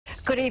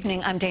Good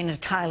evening. I'm Dana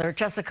Tyler.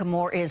 Jessica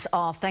Moore is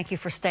off. Thank you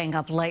for staying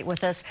up late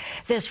with us.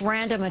 This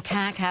random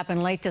attack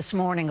happened late this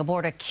morning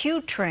aboard a Q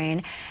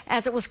train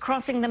as it was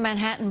crossing the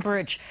Manhattan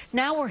Bridge.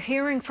 Now we're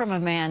hearing from a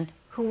man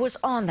who was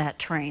on that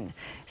train.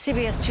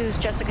 CBS 2's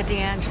Jessica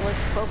DeAngelis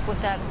spoke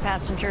with that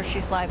passenger.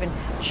 She's live in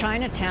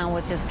Chinatown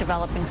with this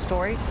developing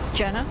story.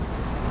 Jenna?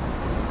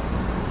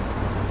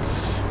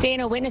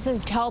 Dana,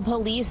 witnesses tell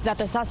police that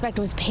the suspect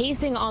was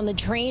pacing on the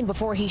train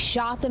before he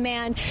shot the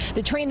man.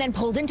 The train then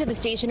pulled into the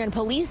station, and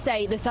police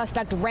say the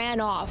suspect ran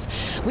off.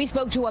 We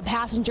spoke to a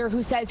passenger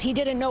who says he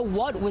didn't know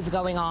what was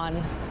going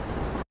on.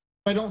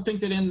 I don't think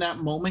that in that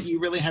moment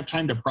you really have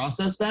time to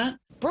process that.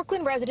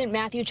 Brooklyn resident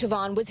Matthew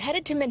Chavon was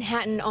headed to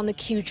Manhattan on the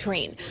Q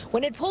train.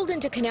 When it pulled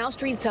into Canal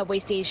Street subway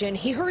station,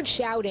 he heard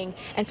shouting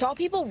and saw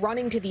people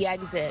running to the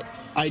exit.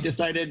 I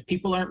decided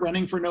people aren't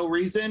running for no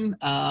reason.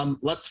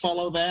 Let's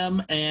follow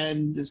them,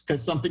 and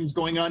because something's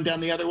going on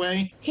down the other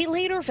way. He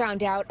later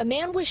found out a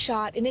man was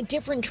shot in a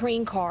different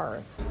train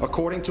car.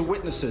 According to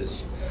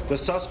witnesses, the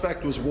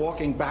suspect was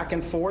walking back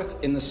and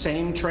forth in the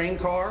same train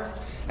car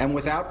and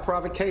without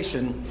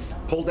provocation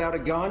pulled out a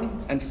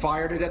gun and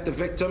fired it at the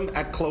victim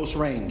at close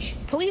range.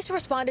 Police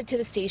responded to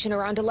the station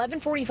around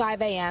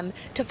 11:45 a.m.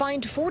 to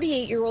find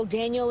 48-year-old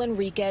Daniel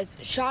Enriquez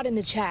shot in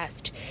the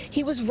chest.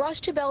 He was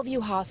rushed to Bellevue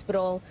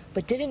Hospital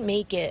but didn't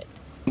make it.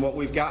 What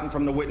we've gotten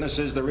from the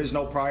witnesses, there is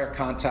no prior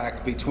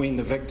contact between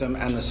the victim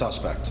and the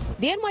suspect.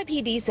 The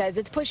NYPD says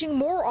it's pushing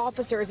more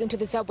officers into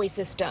the subway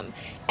system,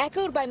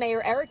 echoed by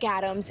Mayor Eric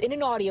Adams in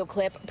an audio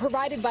clip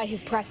provided by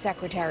his press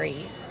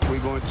secretary. We're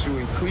going to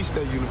increase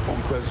that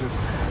uniform presence,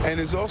 and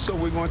it's also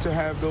we're going to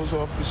have those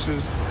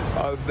officers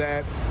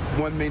that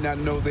one may not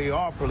know they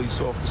are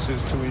police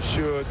officers to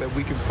ensure that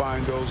we can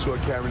find those who are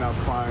carrying out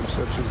crimes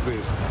such as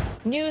this.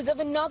 News of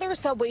another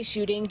subway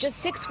shooting just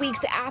 6 weeks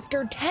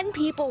after 10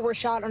 people were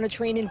shot on a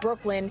train in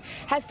Brooklyn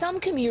has some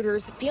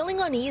commuters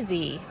feeling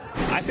uneasy.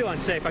 I feel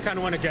unsafe. I kind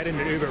of want to get in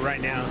an Uber right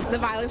now. The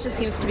violence just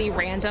seems to be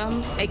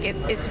random.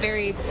 It's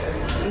very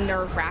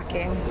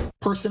nerve-wracking.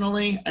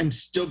 Personally, I'm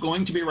still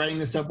going to be riding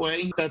the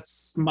subway.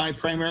 That's my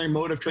primary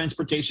mode of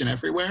transportation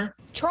everywhere.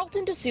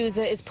 Charlton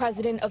D'Souza is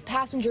president of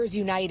Passengers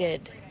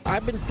United.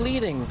 I've been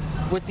pleading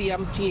with the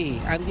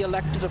MTA and the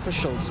elected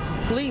officials,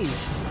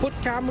 please put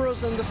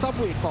cameras in the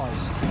subway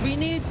cars. We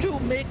need to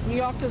make New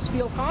Yorkers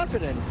feel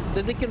confident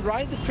that they can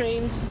ride the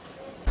trains.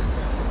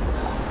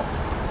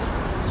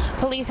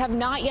 Police have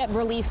not yet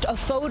released a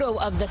photo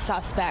of the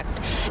suspect.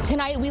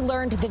 Tonight, we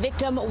learned the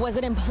victim was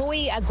an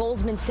employee at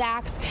Goldman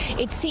Sachs.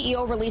 Its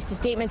CEO released a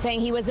statement saying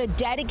he was a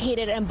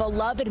dedicated and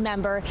beloved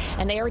member,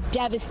 and they are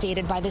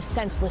devastated by this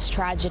senseless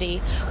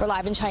tragedy. We're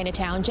live in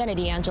Chinatown. Jenna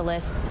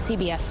DeAngelis,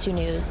 CBS 2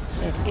 News.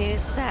 It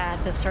is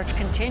sad. The search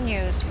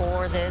continues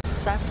for this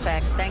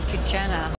suspect. Thank you, Jenna.